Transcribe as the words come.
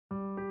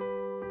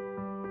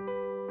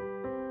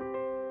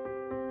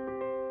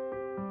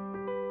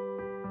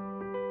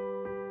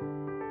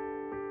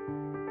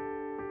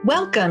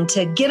Welcome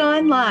to Get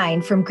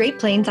Online from Great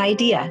Plains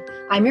Idea.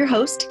 I'm your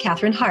host,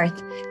 Catherine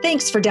Harth.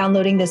 Thanks for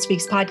downloading this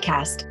week's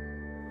podcast.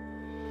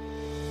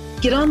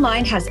 Get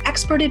Online has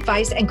expert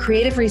advice and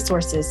creative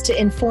resources to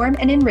inform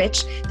and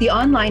enrich the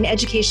online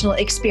educational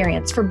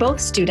experience for both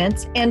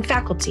students and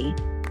faculty.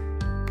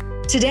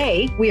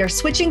 Today, we are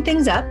switching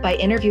things up by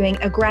interviewing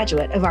a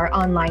graduate of our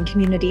online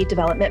Community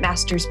Development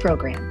Master's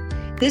program.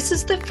 This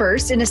is the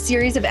first in a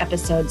series of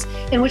episodes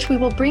in which we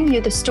will bring you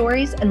the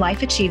stories and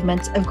life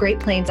achievements of Great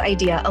Plains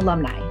Idea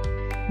alumni.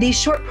 These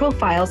short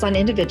profiles on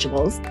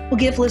individuals will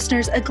give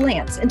listeners a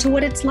glance into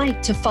what it's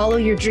like to follow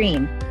your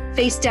dream,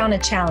 face down a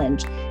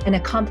challenge, and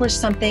accomplish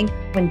something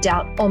when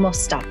doubt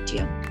almost stopped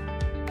you.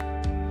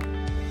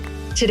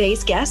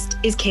 Today's guest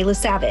is Kayla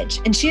Savage,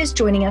 and she is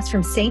joining us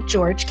from St.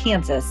 George,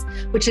 Kansas,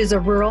 which is a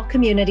rural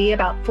community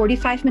about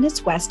 45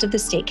 minutes west of the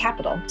state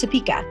capital,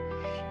 Topeka.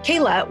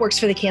 Kayla works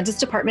for the Kansas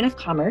Department of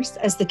Commerce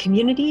as the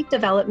Community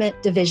Development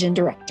Division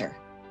Director.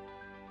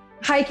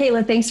 Hi,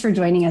 Kayla. Thanks for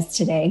joining us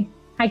today.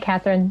 Hi,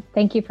 Catherine.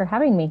 Thank you for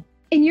having me.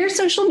 In your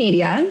social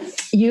media,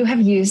 you have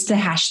used the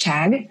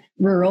hashtag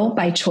Rural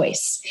by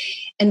Choice.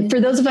 And for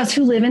those of us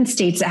who live in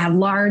states that have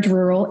large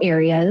rural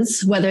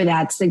areas, whether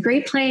that's the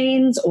Great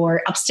Plains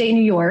or upstate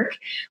New York,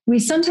 we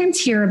sometimes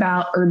hear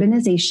about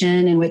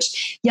urbanization in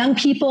which young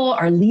people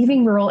are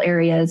leaving rural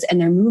areas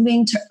and they're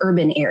moving to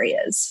urban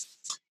areas.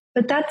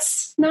 But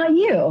that's not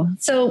you.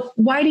 So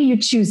why do you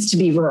choose to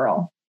be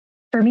rural?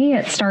 For me,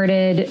 it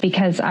started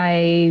because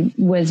I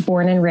was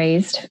born and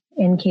raised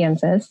in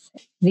Kansas.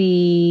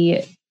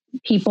 The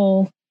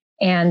people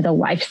and the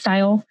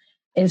lifestyle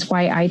is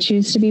why I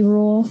choose to be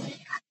rural.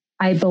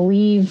 I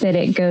believe that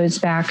it goes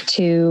back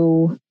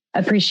to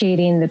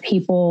appreciating the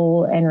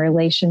people and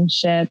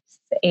relationships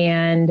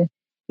and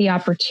the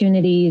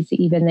opportunities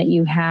even that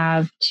you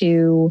have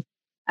to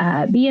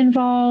be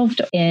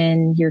involved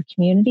in your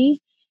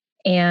community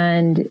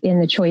and in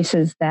the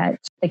choices that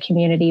the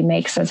community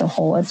makes as a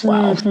whole as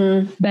well.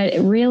 Mm-hmm. But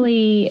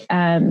really,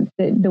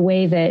 the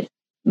way that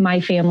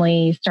my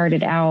family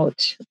started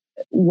out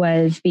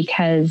was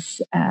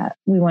because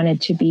we wanted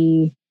to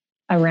be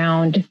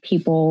around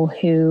people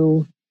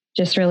who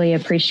just really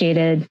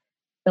appreciated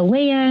the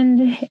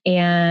land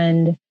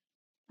and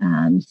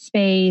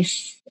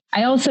space.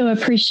 I also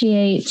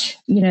appreciate,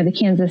 the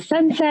Kansas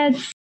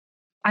sunsets.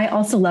 I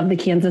also love the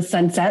Kansas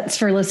sunsets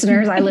for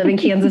listeners. I live in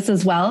Kansas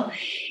as well.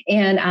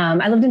 And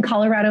I lived in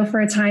Colorado for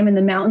a time, and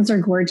the mountains are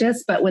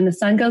gorgeous. But when the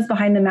sun goes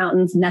behind the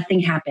mountains, nothing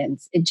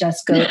happens. It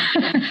just goes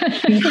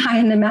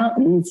behind the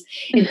mountains.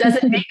 It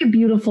doesn't make a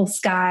beautiful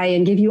sky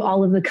and give you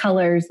all of the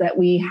colors that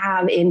we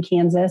have in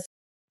Kansas.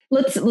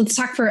 Let's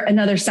talk for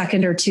another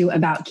second or two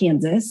about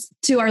Kansas.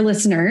 To our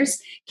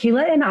listeners,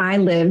 Kayla and I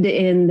lived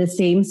in the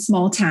same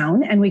small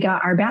town, and we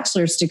got our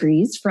bachelor's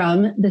degrees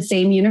from the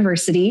same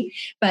university,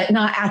 but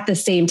not at the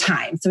same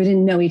time. So we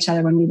didn't know each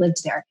other when we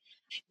lived there.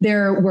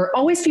 There were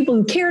always people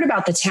who cared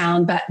about the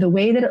town, but the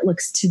way that it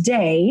looks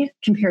today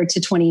compared to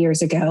 20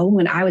 years ago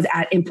when I was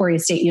at Emporia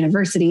State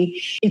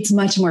University, it's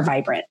much more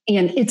vibrant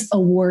and it's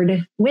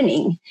award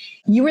winning.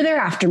 You were there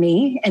after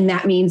me, and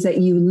that means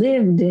that you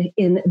lived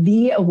in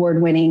the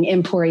award-winning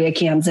Emporia,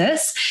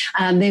 Kansas.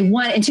 They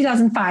won in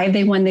 2005,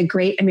 they won the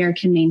Great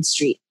American Main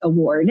Street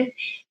Award.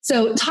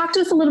 So talk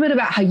to us a little bit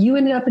about how you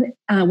ended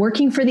up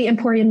working for the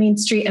Emporia Main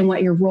Street and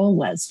what your role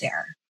was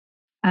there.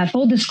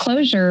 Full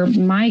disclosure,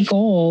 my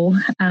goal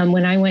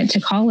when I went to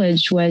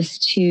college was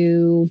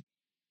to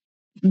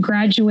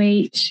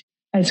graduate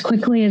as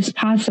quickly as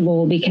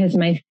possible, because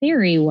my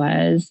theory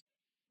was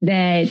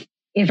that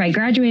if I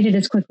graduated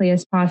as quickly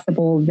as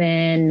possible,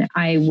 then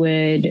I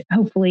would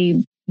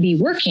hopefully be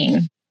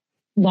working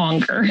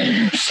longer.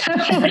 So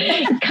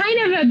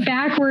kind of a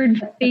backward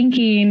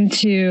thinking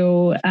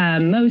to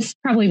most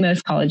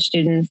college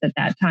students at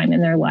that time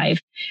in their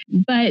life.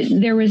 But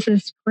there was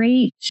this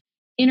great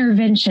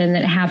intervention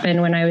that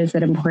happened when I was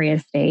at Emporia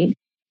State,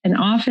 an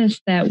office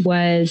that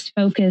was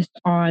focused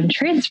on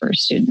transfer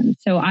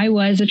students. So I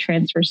was a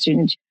transfer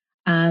student.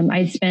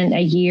 I'd spent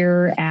a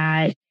year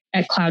at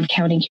Cloud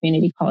County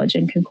Community College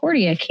in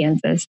Concordia,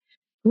 Kansas.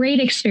 Great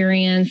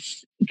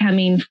experience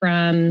coming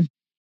from,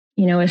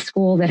 a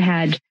school that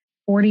had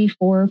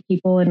 44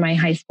 people in my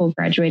high school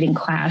graduating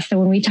class. So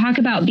when we talk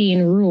about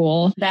being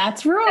rural,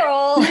 that's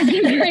rural. That's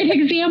a great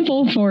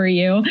example for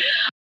you.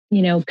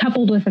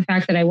 Coupled with the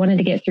fact that I wanted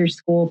to get through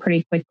school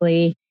pretty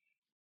quickly,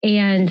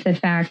 and the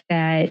fact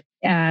that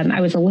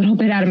I was a little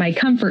bit out of my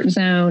comfort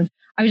zone,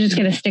 I was just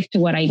going to stick to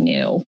what I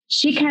knew.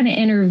 She kind of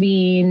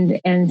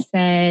intervened and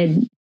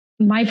said,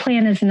 my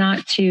plan is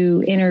not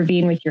to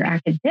intervene with your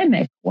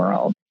academic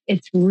world.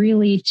 It's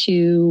really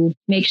to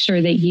make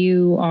sure that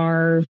you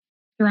are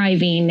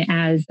thriving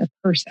as a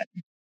person.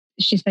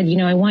 She said,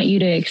 I want you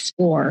to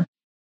explore.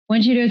 I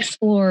want you to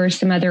explore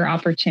some other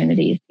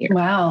opportunities here.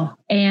 Wow.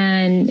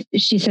 And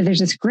she said, there's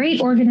this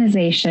great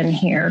organization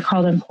here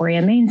called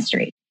Emporia Main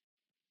Street.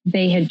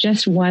 They had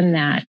just won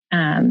that.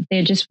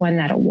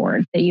 That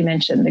award that you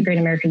mentioned, the Great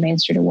American Main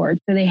Street Award.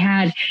 So they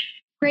had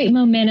great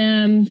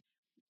momentum.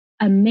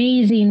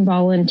 amazing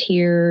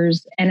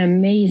volunteers, an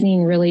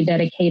amazing, really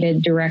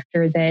dedicated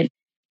director that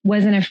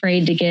wasn't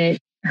afraid to get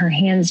her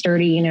hands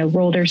dirty,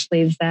 rolled her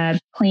sleeves up,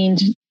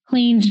 cleaned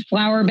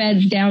flower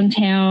beds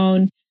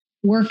downtown,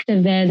 worked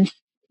events,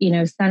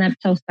 sun up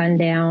till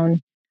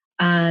sundown,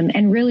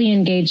 and really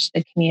engaged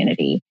the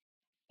community.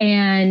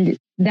 And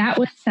that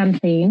was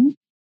something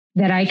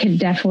that I could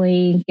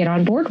definitely get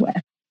on board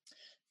with.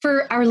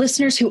 For our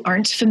listeners who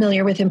aren't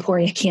familiar with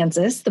Emporia,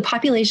 Kansas, the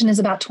population is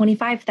about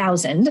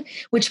 25,000,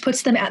 which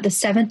puts them at the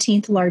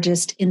 17th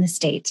largest in the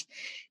state.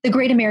 The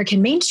Great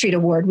American Main Street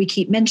Award we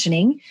keep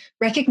mentioning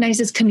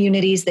recognizes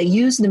communities that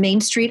use the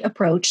Main Street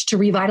approach to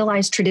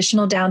revitalize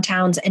traditional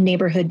downtowns and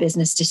neighborhood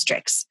business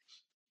districts.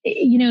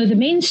 The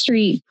Main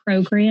Street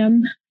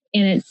program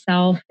in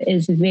itself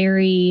is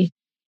very,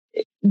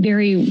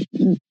 very,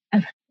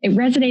 it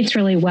resonates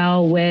really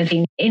well with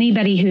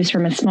anybody who's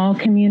from a small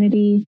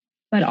community,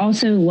 but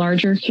also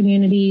larger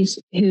communities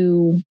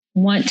who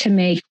want to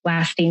make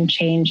lasting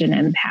change and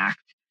impact.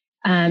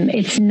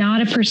 It's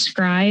not a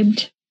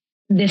prescribed,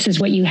 this is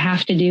what you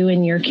have to do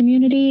in your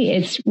community.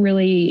 It's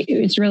really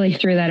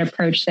through that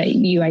approach that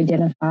you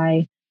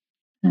identify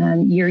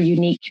your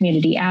unique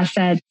community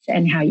assets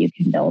and how you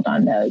can build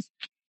on those.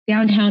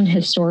 Downtown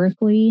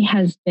historically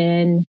has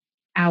been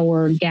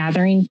our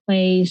gathering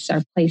place,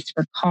 our place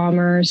for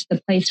commerce, the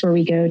place where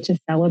we go to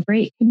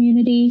celebrate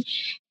community.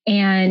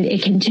 And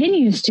it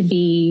continues to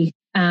be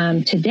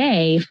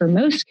today for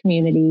most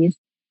communities.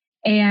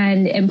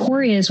 And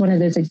Emporia is one of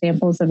those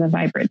examples of a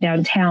vibrant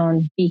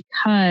downtown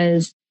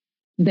because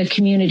the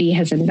community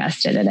has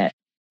invested in it.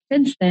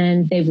 Since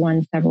then, they've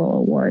won several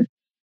awards.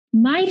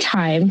 My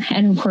time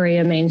at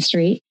Emporia Main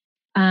Street,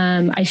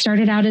 I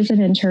started out as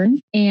an intern,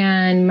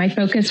 and my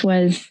focus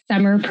was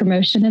summer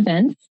promotion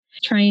events,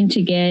 trying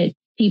to get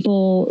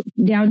people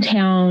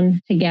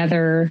downtown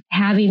together,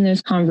 having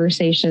those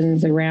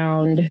conversations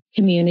around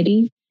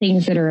community,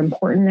 things that are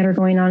important that are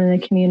going on in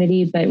the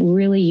community, but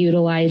really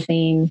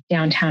utilizing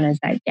downtown as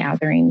that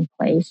gathering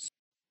place.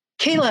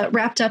 Kayla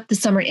wrapped up the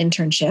summer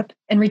internship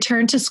and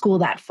returned to school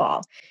that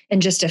fall.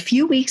 And just a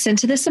few weeks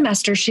into the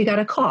semester, she got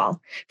a call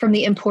from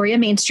the Emporia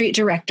Main Street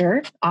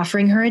director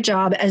offering her a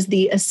job as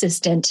the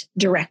assistant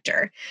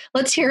director.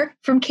 Let's hear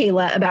from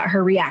Kayla about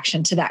her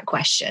reaction to that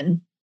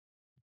question.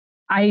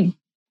 I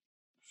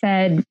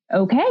said,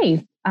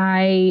 okay,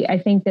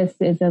 I think this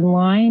is in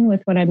line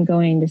with what I'm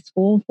going to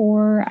school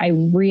for. I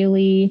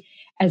really,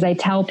 as I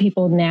tell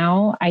people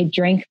now, I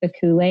drank the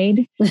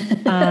Kool-Aid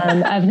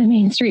of the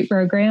Main Street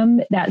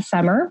program that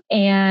summer.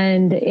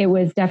 And it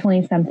was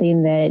definitely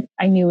something that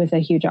I knew was a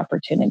huge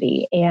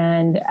opportunity,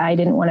 and I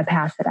didn't want to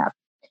pass it up.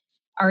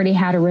 I already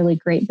had a really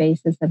great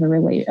basis of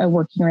a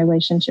working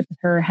relationship with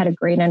her, had a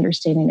great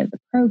understanding of the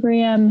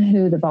program,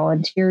 who the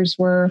volunteers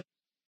were.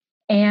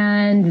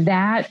 And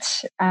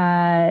that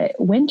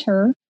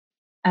winter,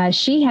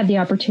 she had the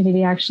opportunity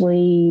to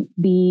actually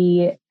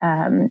be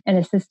an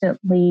assistant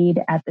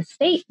lead at the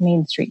state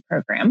Main Street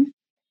program.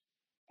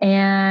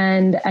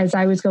 And as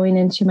I was going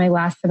into my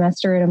last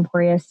semester at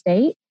Emporia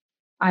State,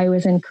 I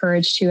was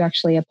encouraged to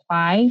actually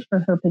apply for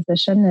her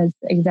position as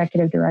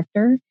executive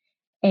director.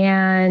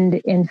 And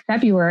in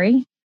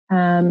February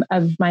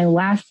of my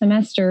last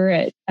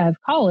semester of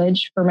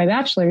college for my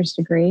bachelor's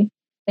degree,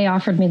 they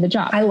offered me the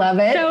job. I love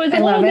it. So it was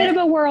a little bit of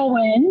a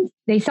whirlwind.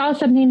 They saw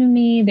something in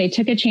me. They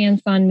took a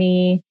chance on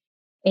me.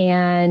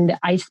 And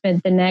I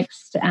spent the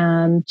next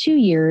 2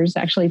 years,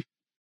 actually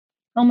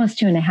almost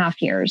 2.5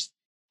 years,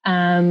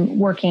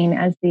 working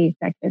as the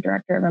executive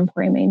director of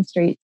Emporia Main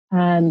Street.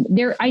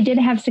 I did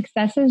have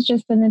successes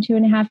just in the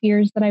 2.5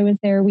 years that I was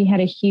there. We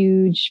had a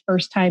huge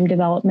first-time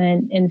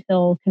development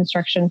infill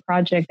construction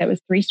project that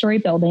was 3-story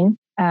building,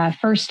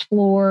 first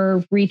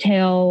floor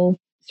retail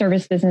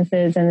service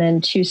businesses, and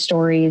then 2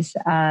 stories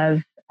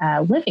of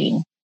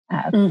living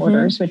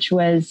quarters, which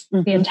was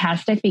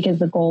fantastic because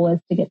the goal is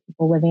to get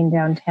people living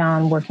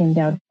downtown, working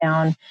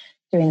downtown,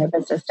 doing their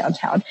business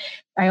downtown.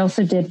 I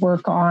also did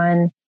work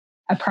on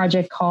a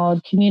project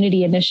called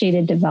Community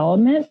Initiated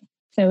Development.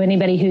 So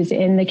anybody who's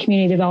in the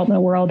community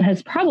development world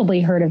has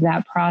probably heard of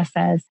that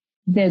process.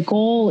 The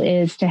goal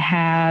is to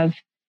have,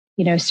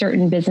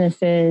 certain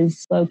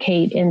businesses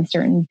locate in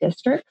certain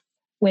districts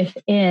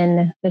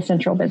within the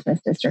central business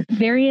district.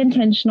 Very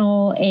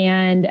intentional.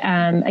 And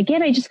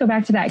again, I just go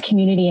back to that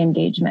community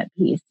engagement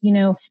piece.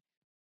 The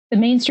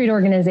Main Street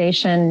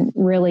organization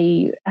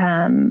really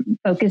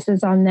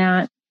focuses on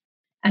that.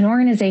 An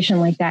organization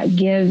like that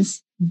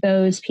gives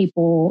those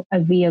people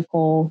a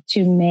vehicle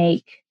to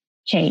make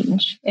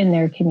change in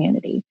their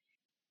community.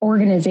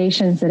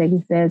 Organizations that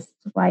exist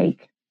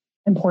like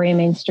Emporia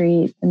Main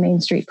Street, the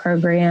Main Street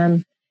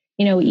program,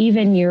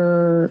 even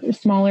your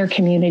smaller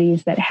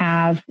communities that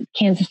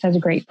Kansas has a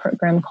great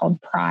program called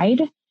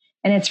Pride,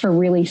 and it's for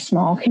really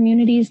small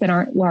communities that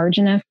aren't large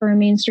enough for a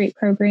Main Street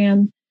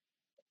program,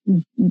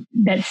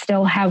 that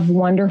still have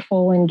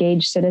wonderful,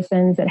 engaged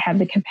citizens that have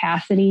the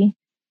capacity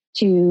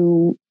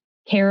to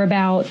care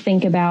about,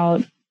 think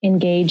about,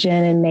 engage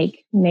in, and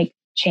make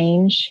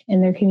change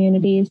in their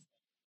communities.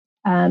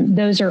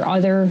 Those are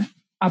other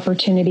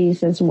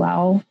opportunities as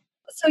well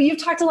So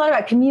you've talked a lot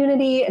about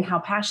community and how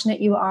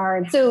passionate you are.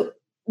 And so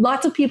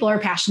lots of people are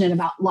passionate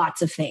about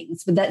lots of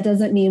things, but that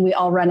doesn't mean we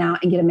all run out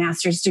and get a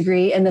master's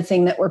degree in the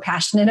thing that we're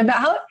passionate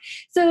about.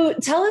 So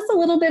tell us a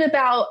little bit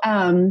about,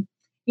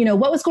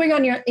 what was going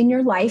on in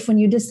your life when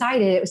you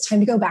decided it was time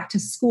to go back to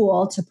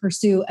school to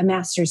pursue a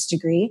master's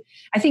degree.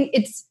 I think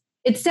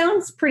it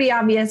sounds pretty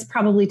obvious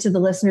probably to the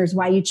listeners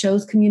why you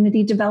chose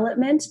community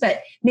development,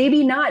 but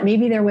maybe not.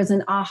 Maybe there was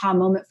an aha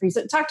moment for you.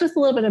 So talk to us a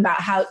little bit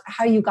about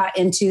how you got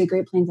into the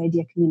Great Plains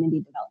Idea Community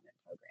Development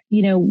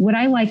Program. What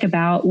I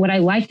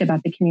liked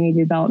about the community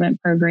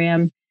development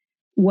program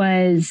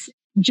was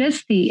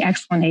just the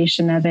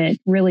explanation of it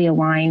really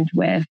aligned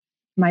with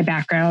my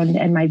background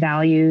and my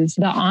values.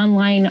 The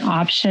online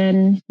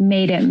option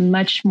made it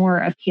much more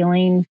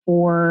appealing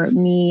for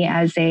me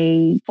as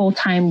a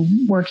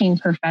full-time working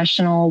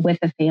professional with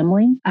a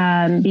family,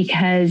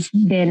 because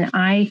then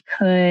I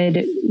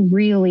could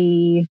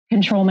really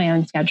control my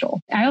own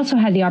schedule. I also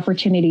had the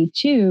opportunity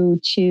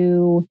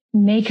to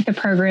make the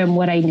program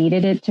what I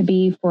needed it to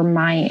be for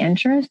my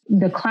interest.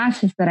 The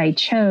classes that I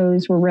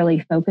chose were really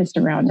focused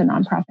around the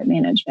nonprofit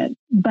management,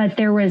 but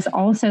there was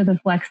also the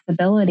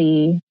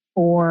flexibility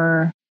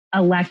for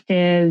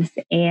electives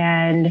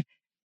and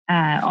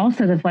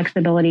also the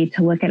flexibility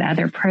to look at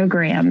other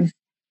programs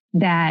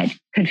that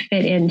could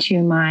fit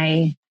into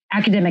my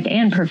academic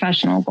and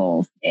professional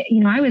goals.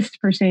 I was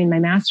pursuing my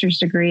master's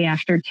degree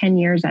after 10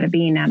 years out of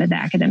being out of the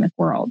academic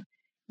world.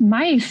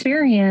 My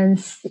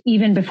experience,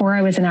 even before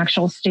I was an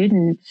actual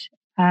student,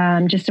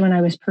 just when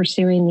I was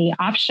pursuing the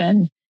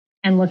option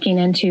and looking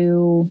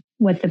into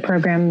what the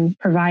program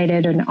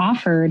provided and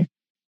offered,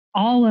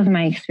 all of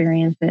my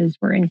experiences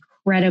were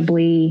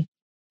incredibly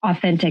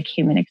authentic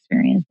human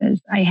experiences.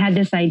 I had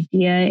this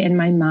idea in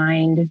my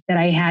mind that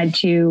I had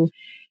to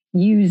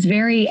use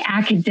very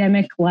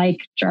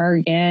academic-like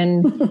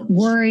jargon,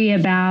 worry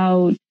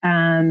about,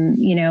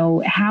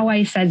 how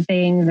I said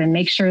things and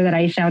make sure that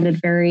I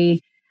sounded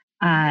very,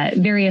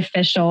 very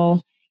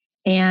official.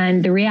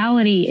 And the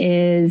reality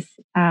is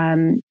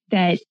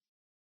that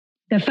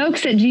the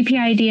folks at GP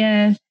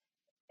Idea,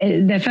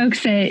 the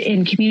folks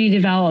in community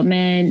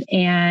development,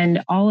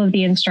 and all of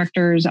the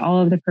instructors,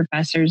 all of the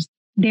professors,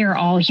 they're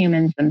all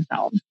humans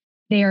themselves.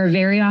 They are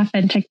very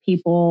authentic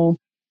people.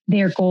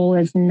 Their goal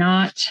is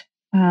not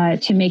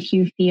to make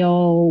you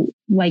feel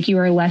like you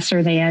are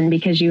lesser than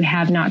because you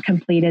have not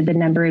completed the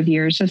number of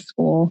years of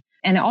school.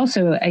 And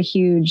also a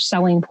huge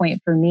selling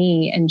point for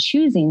me in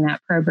choosing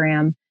that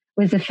program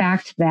was the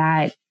fact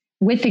that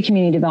with the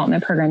community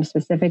development program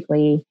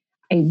specifically,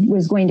 I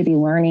was going to be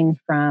learning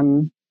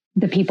from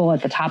the people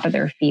at the top of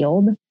their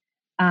field,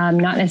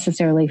 not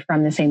necessarily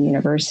from the same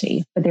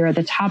university, but they're at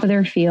the top of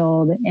their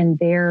field in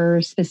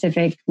their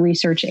specific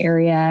research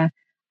area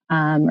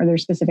or their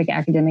specific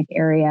academic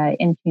area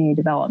in community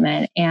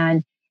development. And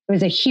it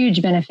was a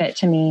huge benefit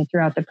to me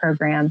throughout the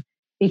program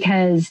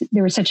because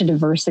there was such a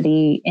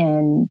diversity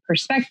in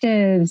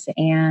perspectives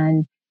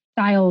and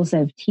styles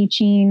of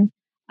teaching,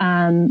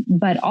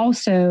 but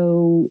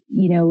also,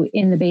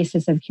 in the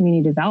basis of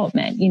community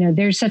development.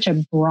 There's such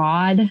a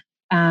broad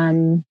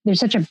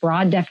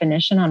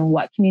definition on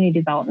what community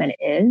development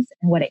is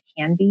and what it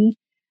can be,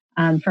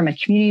 from a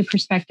community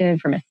perspective,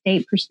 from a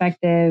state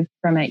perspective,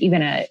 from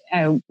even a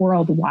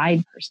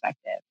worldwide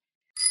perspective.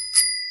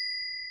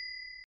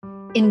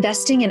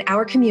 Investing in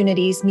our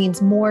communities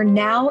means more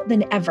now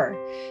than ever.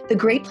 The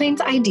Great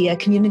Plains Idea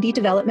Community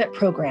Development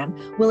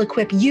Program will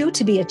equip you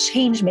to be a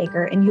change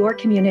maker in your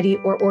community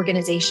or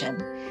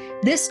organization.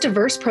 This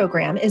diverse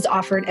program is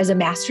offered as a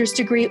master's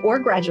degree or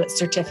graduate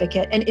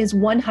certificate and is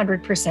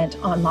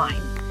 100%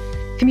 online.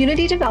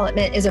 Community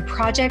development is a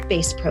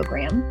project-based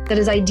program that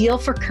is ideal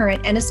for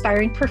current and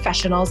aspiring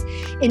professionals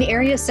in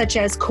areas such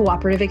as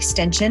cooperative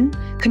extension,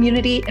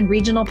 community and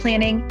regional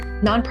planning,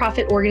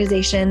 nonprofit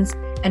organizations,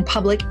 and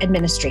public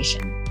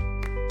administration.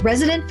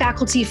 Resident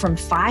faculty from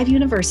 5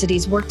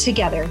 universities work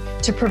together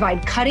to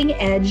provide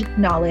cutting-edge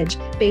knowledge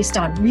based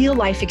on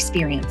real-life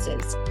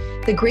experiences.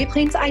 The Great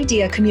Plains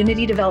Idea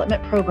Community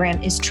Development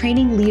Program is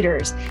training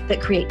leaders that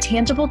create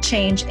tangible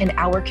change in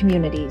our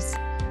communities.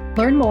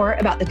 Learn more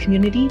about the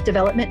Community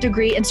Development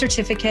Degree and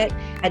Certificate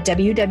at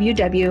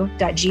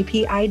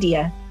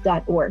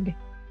www.gpidea.org.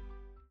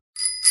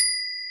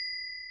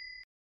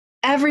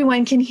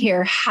 Everyone can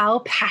hear how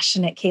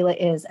passionate Kayla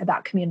is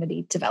about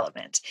community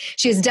development.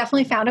 She has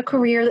definitely found a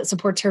career that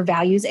supports her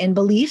values and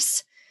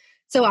beliefs.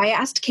 So I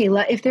asked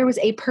Kayla if there was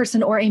a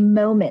person or a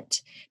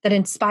moment that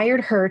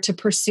inspired her to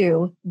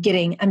pursue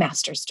getting a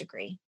master's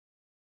degree.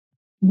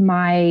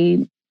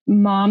 My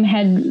mom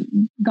had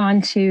gone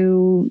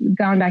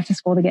back to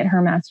school to get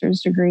her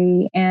master's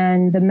degree.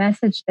 And the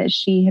message that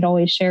she had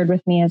always shared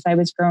with me as I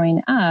was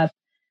growing up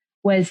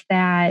was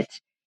that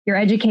your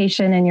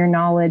education and your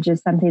knowledge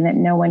is something that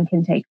no one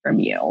can take from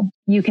you.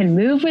 You can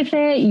move with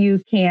it.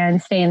 You can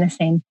stay in the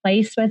same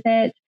place with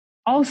it.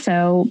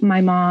 Also,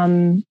 my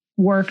mom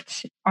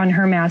worked on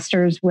her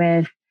master's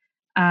with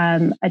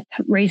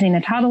raising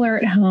a toddler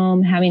at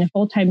home, having a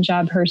full-time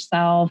job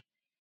herself.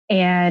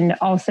 and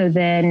also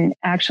then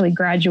actually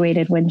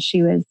graduated when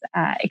she was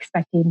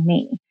expecting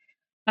me.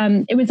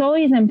 It was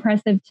always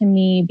impressive to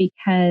me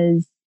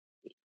because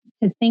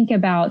to think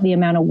about the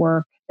amount of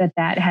work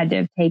that had to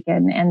have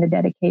taken and the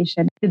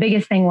dedication. The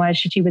biggest thing was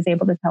she was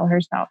able to tell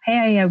herself,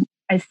 hey,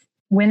 I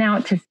went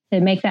out to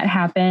make that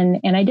happen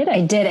and I did it.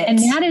 I did it. And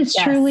that is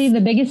truly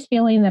the biggest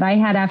feeling that I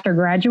had after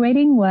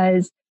graduating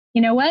was,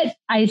 you know what?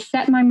 I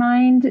set my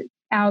mind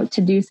out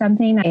to do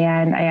something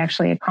and I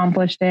actually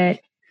accomplished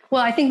it.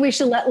 Well, I think we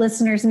should let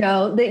listeners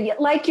know that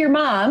like your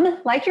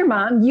mom,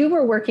 you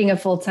were working a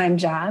full-time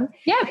job.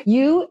 Yeah.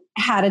 You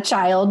had a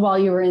child while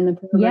you were in the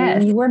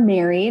program. Yes. You were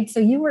married. So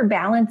you were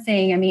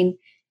balancing. I mean,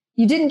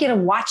 you didn't get to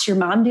watch your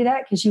mom do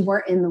that because you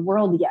weren't in the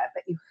world yet,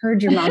 but you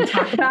heard your mom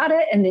talk about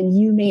it and then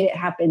you made it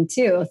happen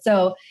too.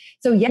 So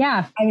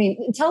yeah. I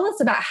mean, tell us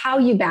about how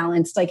you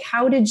balanced, like,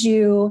 how did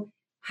you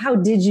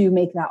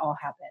make that all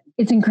happen?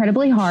 It's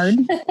incredibly hard,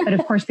 but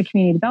of course the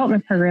community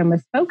development program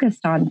was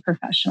focused on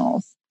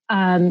professionals.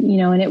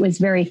 And it was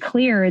very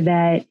clear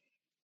that,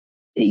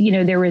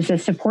 there was a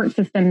support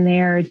system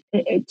there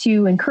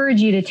to encourage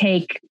you to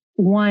take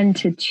 1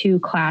 to 2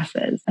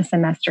 classes a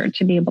semester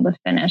to be able to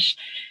finish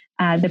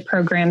the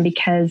program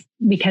because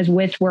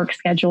with work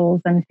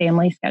schedules and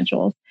family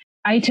schedules,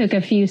 I took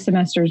a few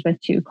semesters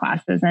with 2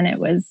 classes and it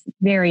was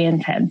very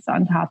intense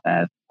on top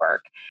of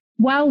work.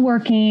 While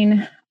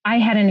working, I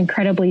had an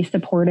incredibly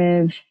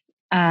supportive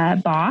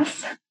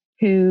boss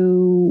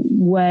who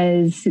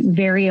was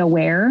very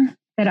aware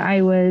that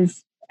I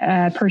was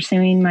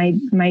pursuing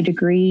my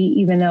degree,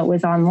 even though it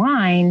was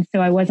online. So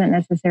I wasn't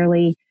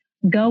necessarily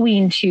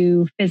going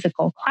to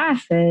physical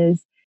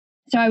classes.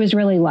 So I was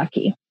really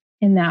lucky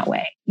in that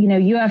way.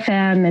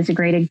 UFM is a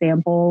great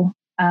example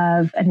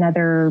of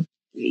another,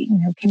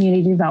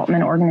 community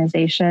development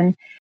organization.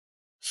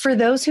 For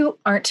those who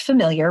aren't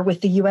familiar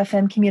with the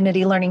UFM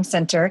Community Learning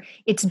Center,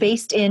 it's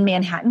based in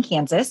Manhattan,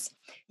 Kansas.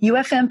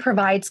 UFM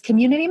provides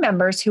community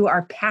members who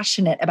are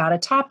passionate about a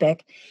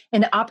topic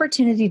an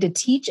opportunity to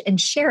teach and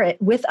share it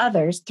with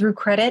others through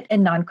credit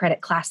and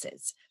non-credit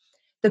classes.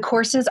 The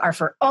courses are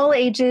for all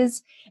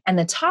ages, and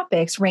the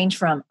topics range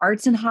from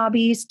arts and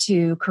hobbies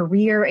to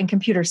career and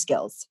computer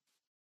skills.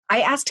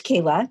 I asked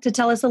Kayla to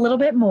tell us a little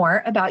bit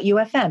more about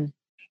UFM.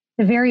 It's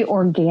a very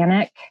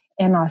organic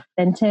and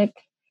authentic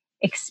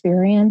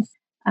experience.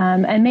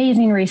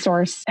 Amazing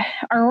resource.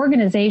 Our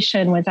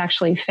organization was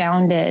actually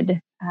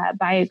founded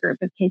by a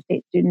group of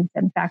K-State students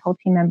and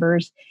faculty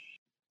members,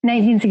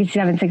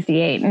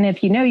 1967-68. And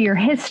if you know your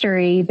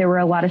history, there were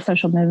a lot of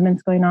social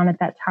movements going on at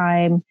that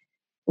time,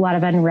 a lot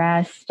of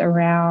unrest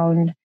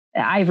around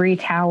the ivory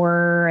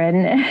tower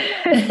and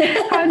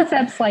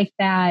concepts like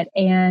that.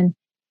 And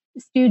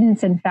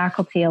students and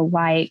faculty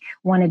alike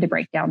wanted to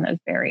break down those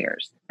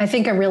barriers. I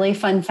think a really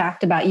fun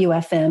fact about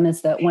UFM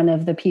is that one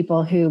of the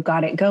people who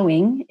got it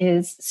going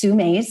is Sue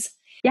Mays.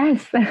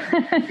 Yes.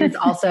 Who's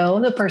also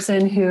the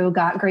person who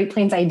got Great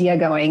Plains Idea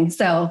going.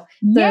 So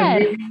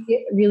yes. A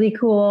really, really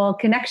cool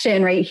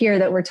connection right here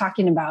that we're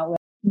talking about.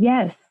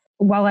 Yes.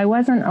 While I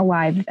wasn't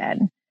alive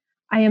then,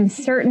 I am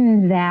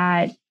certain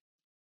that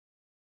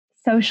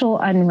social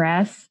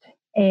unrest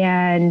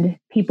and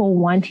people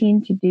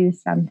wanting to do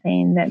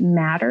something that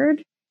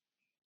mattered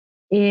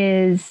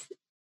is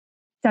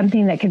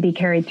something that could be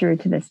carried through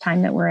to this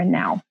time that we're in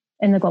now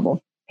in the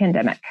global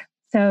pandemic.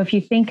 So if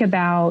you think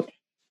about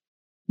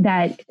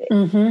that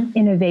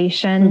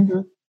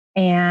innovation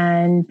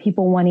and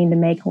people wanting to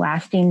make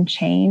lasting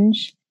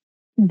change,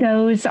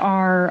 those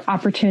are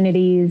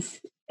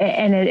opportunities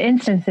and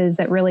instances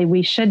that really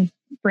we should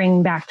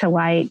bring back to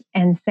light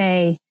and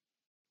say,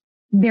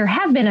 there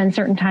have been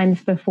uncertain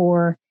times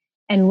before,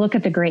 and look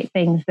at the great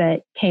things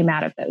that came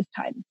out of those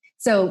times.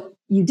 So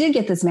you did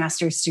get this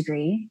master's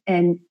degree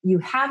and you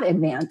have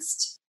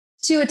advanced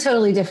to a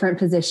totally different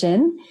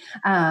position.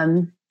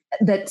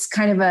 That's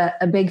kind of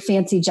a big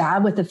fancy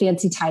job with a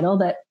fancy title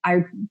that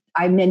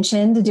I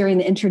mentioned during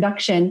the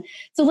introduction.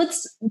 So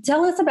let's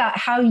tell us about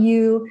how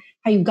you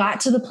got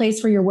to the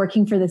place where you're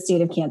working for the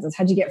state of Kansas.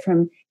 How'd you get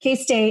from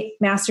K-State,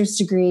 master's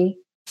degree,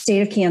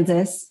 state of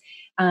Kansas,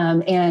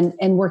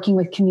 and working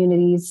with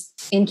communities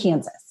in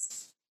Kansas?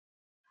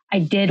 I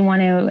did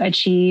want to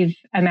achieve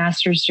a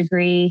master's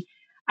degree.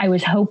 I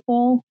was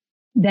hopeful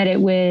that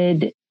it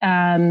would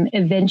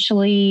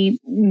eventually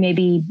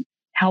maybe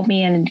help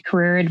me in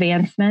career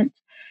advancement.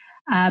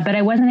 But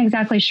I wasn't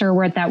exactly sure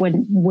where that was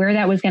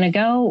going to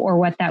go or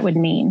what that would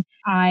mean.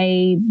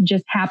 I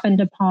just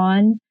happened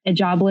upon a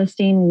job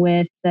listing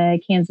with the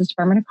Kansas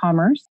Department of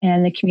Commerce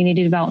and the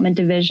Community Development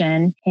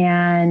Division.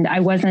 And I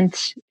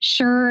wasn't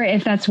sure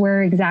if that's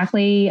where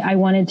exactly I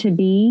wanted to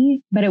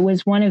be, but it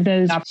was one of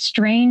those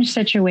strange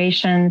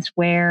situations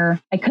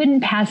where I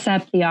couldn't pass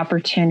up the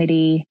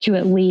opportunity to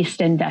at least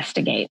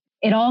investigate.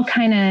 It all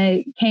kind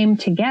of came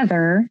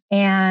together,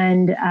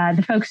 and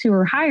the folks who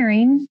were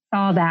hiring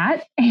saw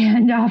that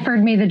and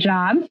offered me the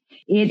job.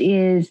 It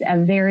is a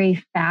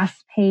very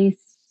fast-paced,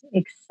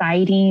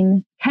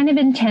 exciting, kind of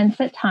intense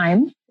at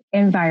times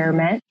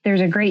environment. There's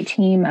a great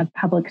team of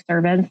public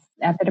servants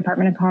at the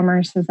Department of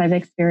Commerce, as I've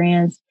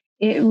experienced.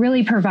 it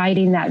really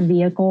providing that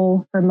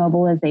vehicle for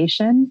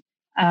mobilization.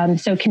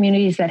 So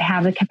communities that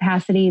have the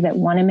capacity, that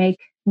want to make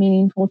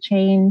meaningful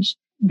change,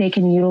 they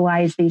can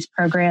utilize these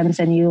programs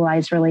and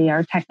utilize really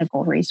our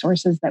technical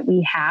resources that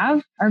we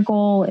have. Our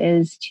goal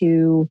is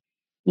to,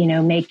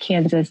 make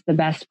Kansas the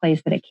best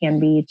place that it can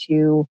be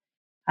to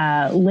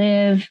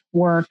live,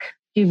 work,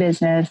 do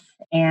business,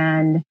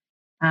 and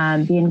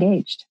be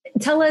engaged.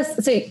 Tell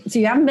us, so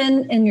you haven't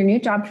been in your new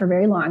job for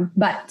very long,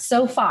 but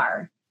so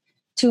far,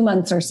 2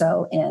 months or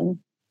so in,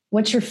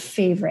 what's your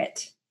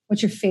favorite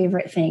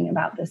thing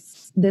about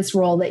this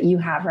role that you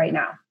have right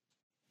now?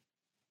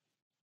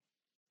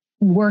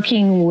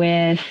 Working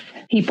with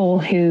people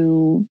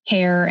who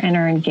care and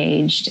are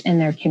engaged in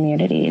their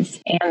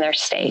communities and their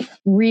state.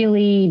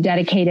 Really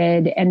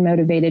dedicated and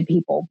motivated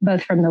people,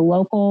 both from the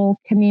local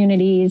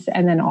communities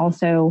and then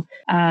also,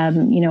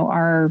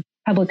 our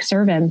public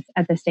servants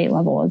at the state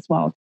level as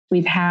well.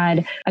 We've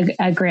had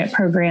a grant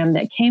program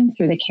that came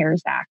through the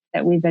CARES Act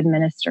that we've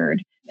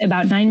administered,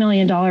 about $9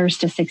 million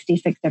to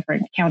 66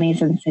 different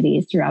counties and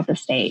cities throughout the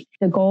state.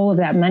 The goal of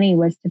that money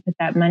was to put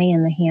that money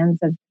in the hands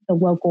of the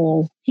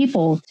local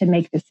people to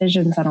make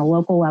decisions on a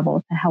local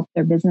level to help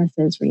their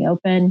businesses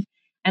reopen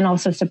and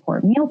also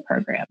support meal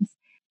programs,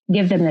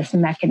 give them this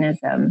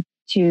mechanism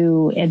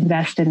to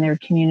invest in their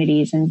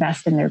communities,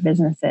 invest in their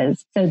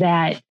businesses so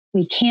that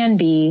we can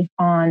be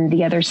on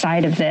the other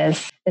side of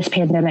this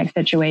pandemic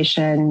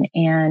situation.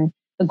 And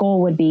the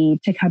goal would be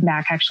to come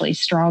back actually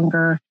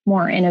stronger,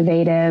 more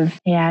innovative,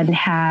 and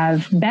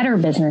have better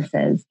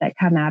businesses that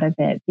come out of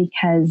it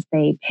because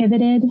they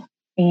pivoted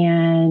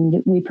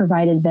and we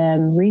provided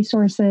them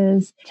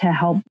resources to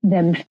help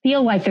them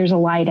feel like there's a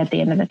light at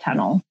the end of the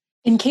tunnel.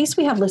 In case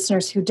we have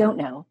listeners who don't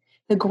know,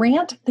 the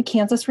grant that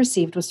Kansas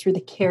received was through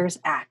the CARES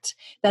Act.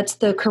 That's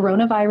the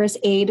Coronavirus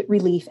Aid,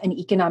 Relief, and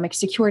Economic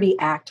Security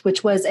Act,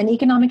 which was an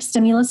economic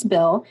stimulus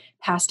bill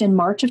passed in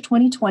March of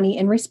 2020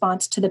 in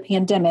response to the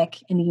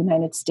pandemic in the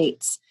United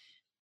States.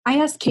 I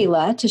asked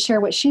Kayla to share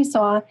what she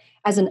saw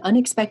as an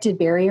unexpected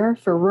barrier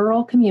for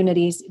rural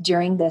communities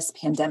during this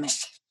pandemic.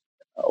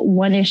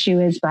 One issue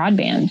is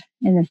broadband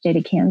in the state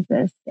of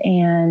Kansas,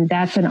 and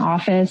that's an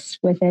office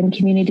within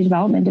Community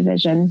Development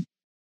Division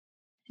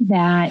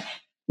that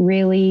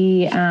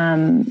really,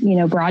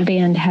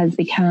 broadband has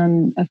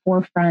become a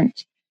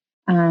forefront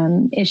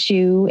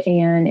issue,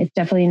 and it's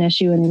definitely an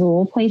issue in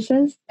rural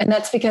places. And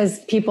that's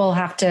because people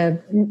have to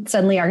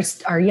suddenly,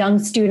 our young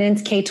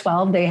students,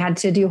 K-12, they had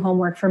to do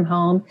homework from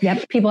home.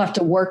 Yep. People have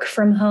to work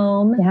from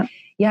home. Yep.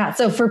 Yeah.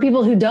 So for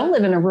people who don't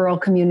live in a rural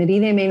community,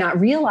 they may not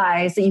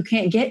realize that you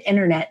can't get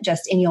internet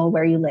just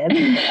where you live.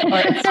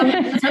 Or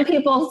some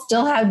people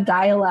still have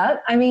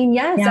dial-up. I mean,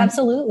 yes, yeah.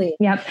 Absolutely.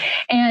 Yep.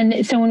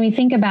 And so when we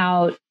think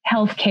about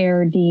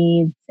healthcare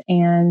needs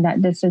and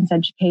that distance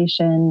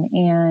education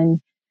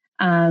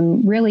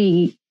and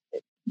really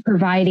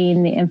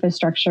providing the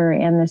infrastructure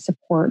and the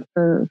support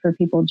for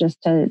people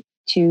just to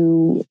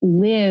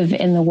live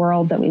in the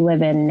world that we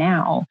live in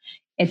now,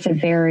 it's a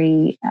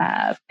very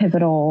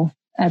pivotal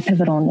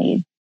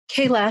need.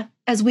 Kayla,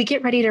 as we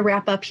get ready to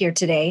wrap up here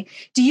today,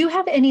 do you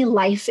have any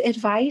life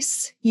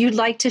advice you'd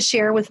like to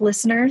share with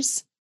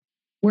listeners?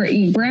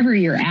 Wherever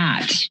you're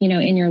at,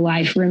 in your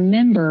life,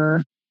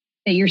 remember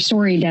that your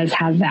story does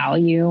have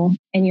value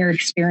and your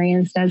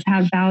experience does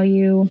have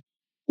value.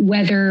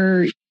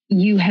 Whether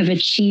you have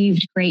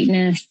achieved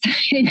greatness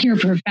in your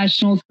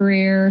professional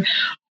career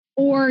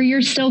or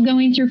you're still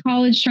going through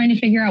college trying to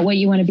figure out what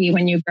you want to be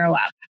when you grow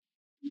up.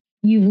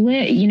 You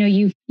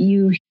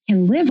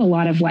can live a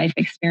lot of life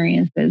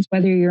experiences,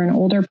 whether you're an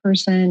older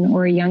person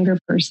or a younger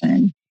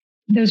person.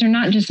 Those are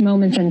not just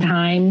moments in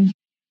time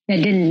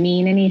that didn't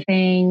mean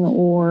anything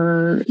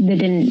or that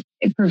didn't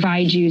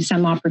provide you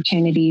some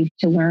opportunity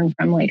to learn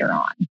from later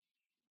on.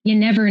 You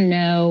never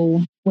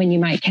know when you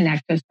might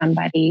connect with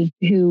somebody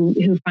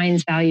who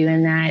finds value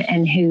in that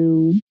and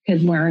who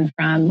could learn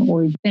from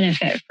or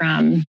benefit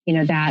from,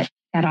 that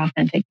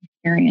authentic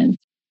experience.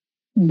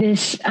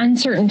 This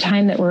uncertain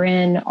time that we're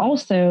in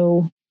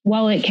also,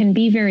 while it can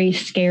be very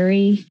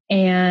scary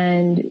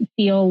and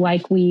feel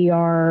like we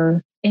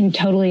are in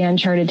totally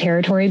uncharted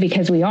territory,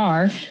 because we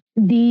are,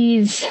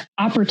 these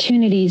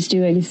opportunities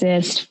do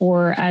exist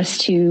for us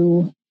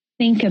to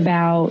think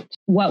about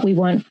what we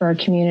want for our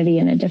community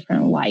in a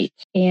different light.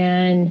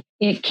 And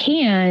it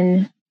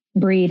can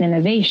breed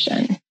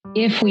innovation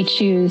if we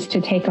choose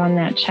to take on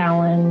that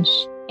challenge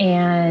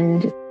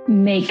and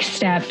make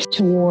steps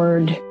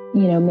toward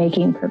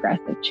making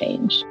progressive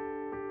change.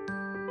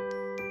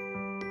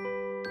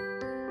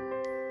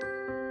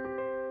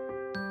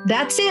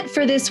 That's it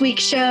for this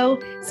week's show.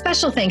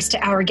 Special thanks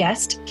to our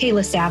guest,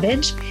 Kayla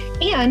Savage,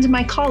 and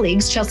my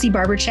colleagues, Chelsea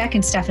Barbercheck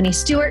and Stephanie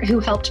Stewart, who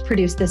helped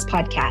produce this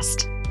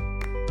podcast.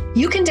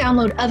 You can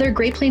download other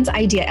Great Plains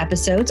Idea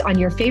episodes on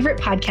your favorite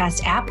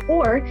podcast app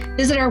or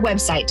visit our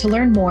website to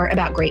learn more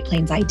about Great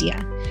Plains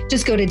Idea.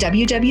 Just go to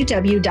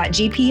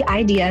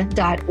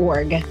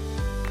www.gpidea.org.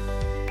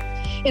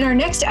 In our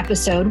next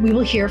episode, we will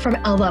hear from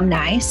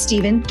alumni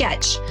Stephen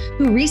Getch,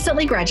 who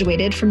recently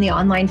graduated from the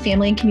Online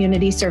Family and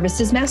Community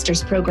Services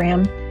Master's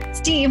Program.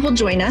 Steve will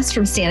join us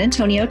from San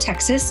Antonio,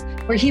 Texas,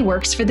 where he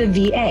works for the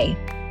VA.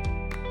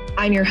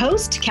 I'm your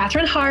host,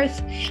 Catherine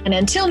Harth, and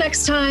until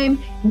next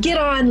time, get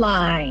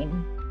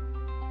online.